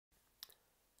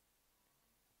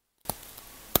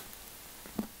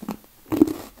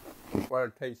Well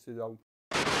tasty though.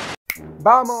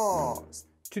 Vamos!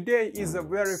 Today is a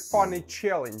very funny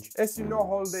challenge. As you know,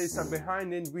 holidays are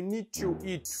behind and we need to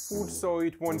eat food so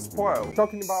it won't spoil.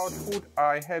 Talking about food,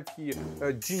 I have here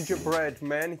a gingerbread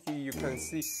man. Here you can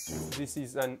see this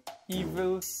is an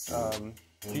evil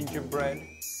gingerbread.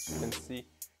 You can see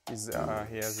he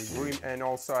has a green, and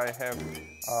also I have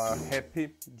a happy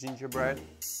gingerbread.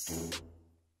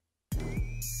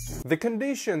 The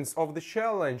conditions of the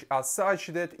challenge are such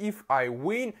that if I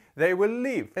win, they will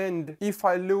live, and if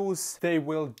I lose, they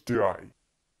will die.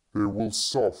 They will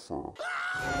suffer.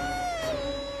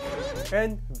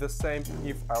 And the same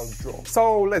if I'll draw.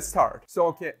 So let's start. So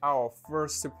okay, our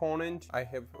first opponent, I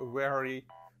have a very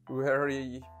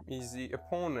easy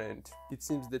opponent. It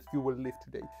seems that you will live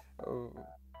today.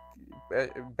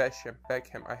 Beckham,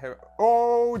 I have.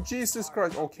 Oh Jesus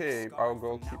Christ! Okay, our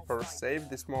goalkeeper saved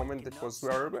this moment. That was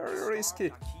very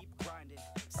risky.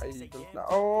 I don't know.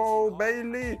 Oh,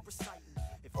 Bailey!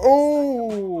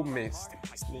 Oh, missed.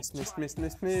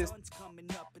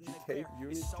 Okay, you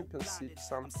need to concede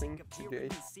something today.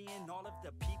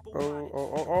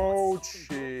 Oh,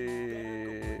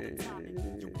 shit!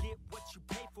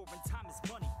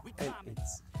 And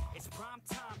it's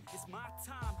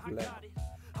left.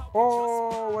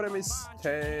 Oh, what a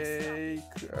mistake.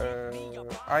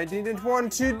 I didn't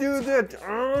want to do that.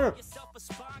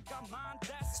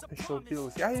 Special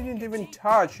ability. I didn't even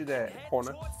touch that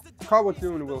corner.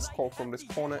 Calvert-Lewin will score from this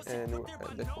corner, and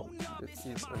that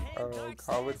is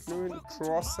Calvert-Lewin.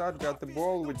 Trossard got the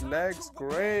ball with legs.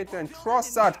 Great. And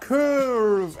Trossard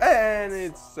curve. And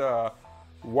it's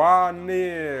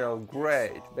 1-0.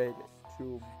 Great, baby.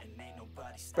 To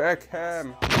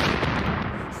Beckham.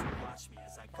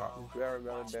 Very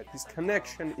bad. This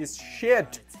connection is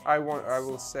shit. I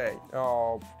will say.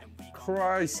 Oh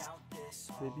Christ!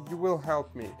 Maybe you will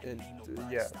help me. And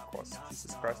yeah, of course,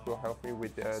 Jesus Christ will help me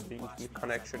with the internet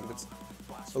connection. That's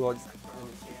a logic.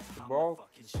 The ball.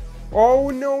 Oh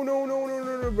no!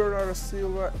 Bernardo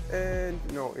Silva, and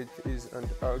no, it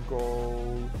isn't a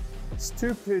goal.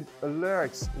 Stupid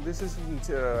Alex. This isn't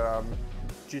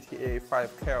GTA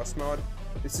 5 Chaos mode.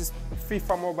 This is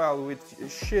FIFA Mobile with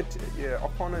shit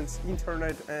opponents,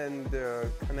 internet and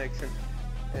connection,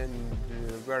 and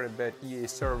very bad EA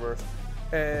servers.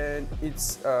 And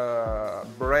it's a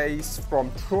brace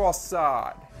from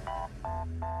Trossard.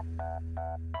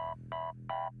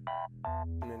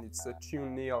 And it's a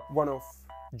 2-0. One of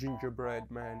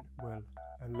Gingerbread man. Well,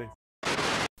 I live.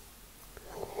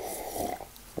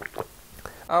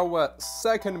 Our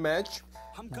second match.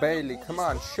 Bailey, come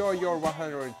on, show your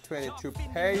 122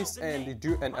 pace and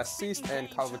do an assist, and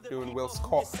Calvert-Lewin will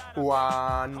score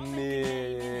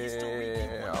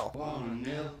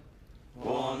 1-0.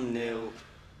 1-0.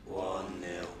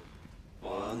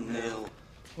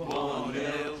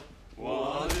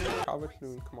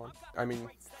 Calvert-Lewin, come on. I mean,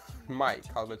 my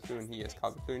Calvert-Lewin, he is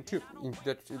Calvert-Lewin too.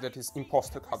 That is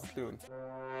imposter Calvert-Lewin.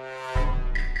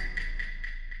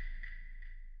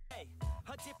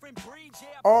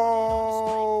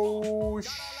 Oh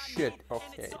shit,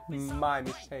 okay. My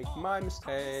mistake.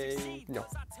 No.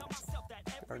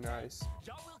 Very nice.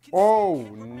 Oh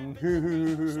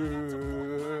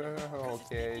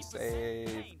okay,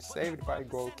 saved by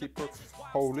goalkeeper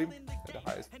Holy, the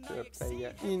highest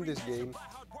player in this game.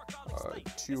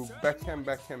 To Beckham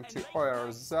to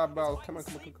Oyarzabal. Come on,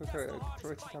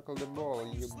 try to tackle the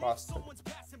ball, you bastard.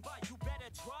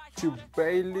 To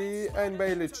Bailey, and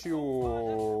Bailey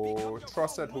to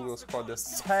Trossard, who will score the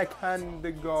second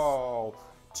goal.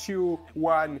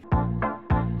 2-1.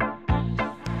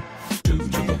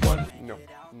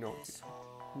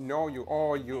 No, you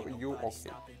okay, you will.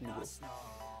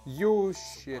 You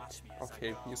shit.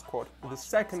 Okay, you scored the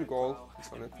second goal.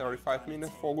 It's on 35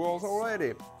 minutes, 4 goals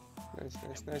already.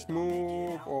 Nice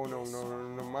move. Oh no,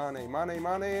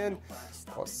 Mane, and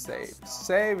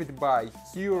saved by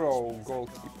hero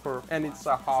goalkeeper, and it's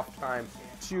a half-time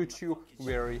 2-2.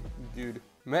 Very good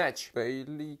match.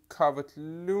 Bailey,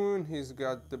 Calvert-Lewin, he's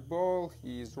got the ball,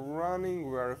 he's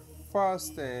running very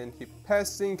fast, and he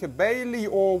passing. Bailey,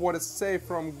 oh what a save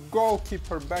from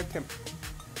goalkeeper Beckham.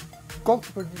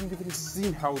 Goalkeeper didn't even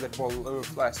see how that ball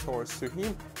flashed towards to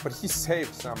him, but he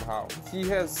saved somehow. He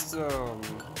has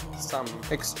some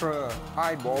extra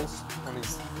eyeballs on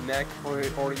his neck or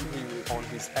on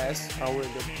his ass. However,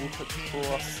 the boot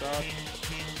Trossard.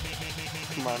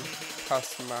 Come on,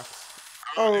 pass Max.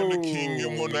 Oh, I am the king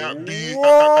and will not be.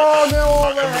 Whoa, the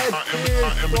overhead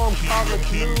kick from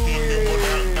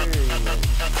Calvert-Lewin.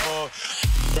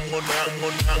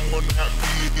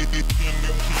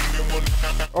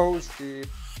 Oh shit.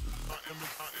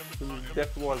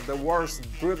 That was the worst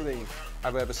dribbling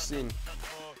I've ever seen.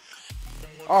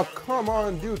 Oh, come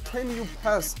on, dude. Can you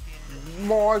pass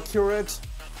more accurate?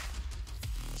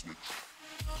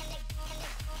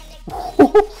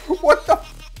 What the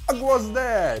fuck was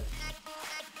that?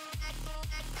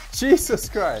 Jesus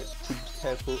Christ. Be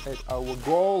careful at our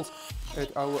goals.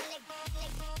 At our...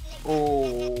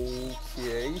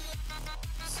 Okay.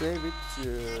 Save it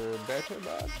better,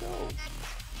 but no.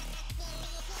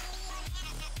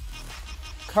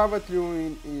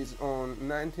 Calvert-Lewin is on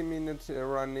 90 minutes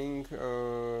running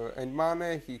and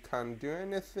Mane, he can't do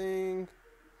anything.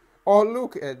 Oh,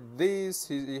 look at this,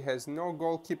 he has no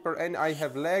goalkeeper and I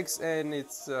have legs and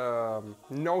it's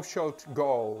no shot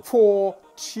goal.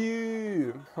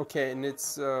 4-2. Okay, and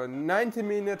it's 90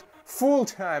 minutes full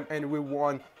time and we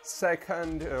won.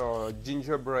 Second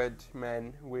Gingerbread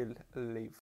man will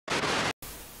leave.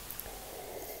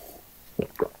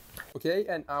 Okay,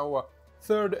 and our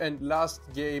third and last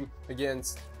game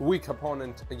against weak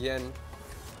opponent again.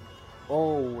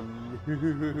 Oh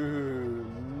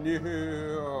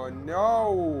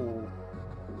no!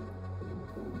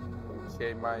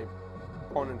 Okay, my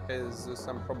opponent has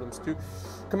some problems too.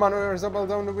 Come on, Isabel,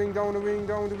 down the wing, down the wing,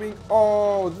 down the wing.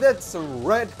 Oh, that's a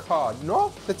red card.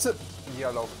 No, that's a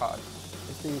yellow card.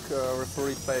 I think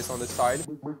referee plays on the side.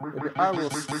 Maybe I will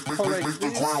collect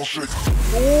this.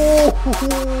 Oh!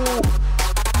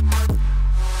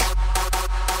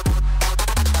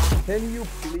 Can you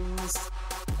please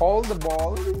hold the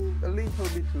ball a little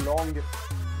bit longer?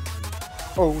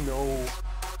 Oh no.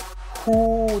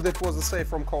 Ooh, that was a save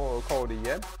from Cody,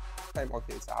 yeah?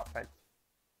 Okay, it's half time.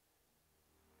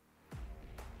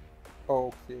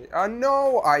 Okay.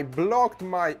 No, I blocked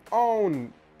my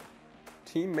own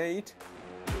teammate.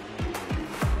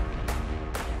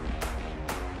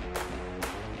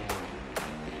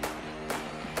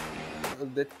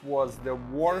 That was the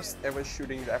worst ever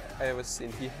shooting that I've ever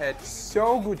seen. He had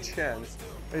so good chance,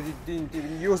 but he didn't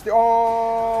even use the...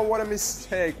 Oh, what a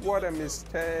mistake! What a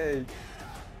mistake!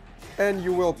 And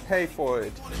you will pay for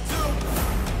it.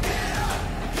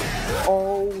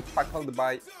 Oh, tackled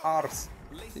by Ars.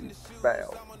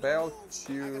 Bell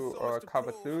to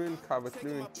Calvert-Lewin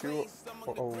to...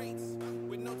 Oh.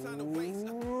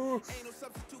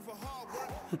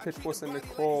 That wasn't a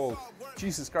call.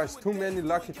 Jesus Christ, too many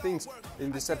lucky things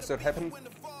in this episode happened.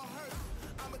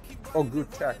 Oh,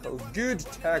 good tackle,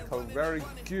 very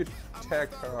good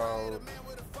tackle.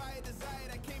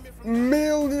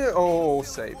 Oh,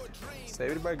 saved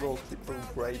by goalkeeper,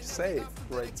 great save.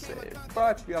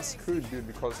 But we are screwed, dude,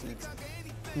 because it's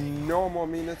no more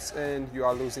minutes and you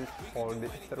are losing only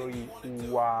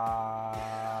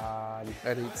 3-1.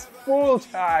 And it's full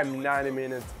time, 90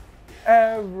 minutes.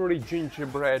 Every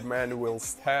gingerbread man will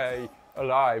stay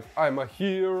alive. I'm a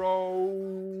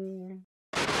hero.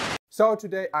 So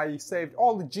today I saved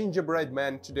all the gingerbread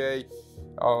men today.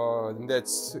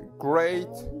 That's great,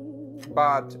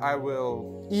 but I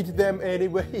will eat them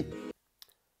anyway.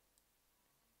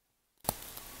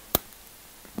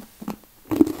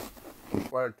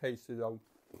 Well tasty though.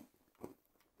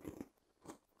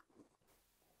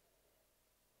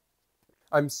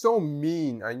 I'm so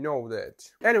mean, I know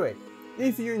that. Anyway,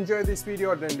 if you enjoyed this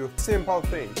video, then do simple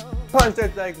things. Punch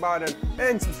that like button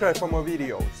and subscribe for more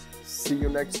videos. See you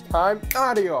next time.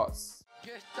 Adios!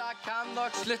 Gutta kan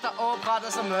nok slutte å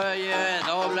prate så mye.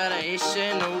 Da blir det ikke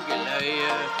noe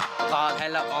løye. Prat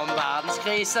heller om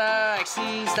verdenskrise. Jeg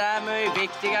synes det er mye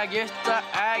viktigere, gutter.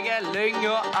 Jeg er lyng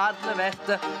og alle vet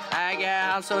det. Jeg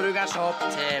er han så du kan se på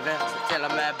TV. Så til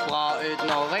og med bra ut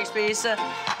når jeg spiser.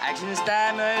 Jeg synes det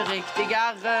er mye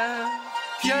riktigere.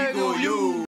 Figo,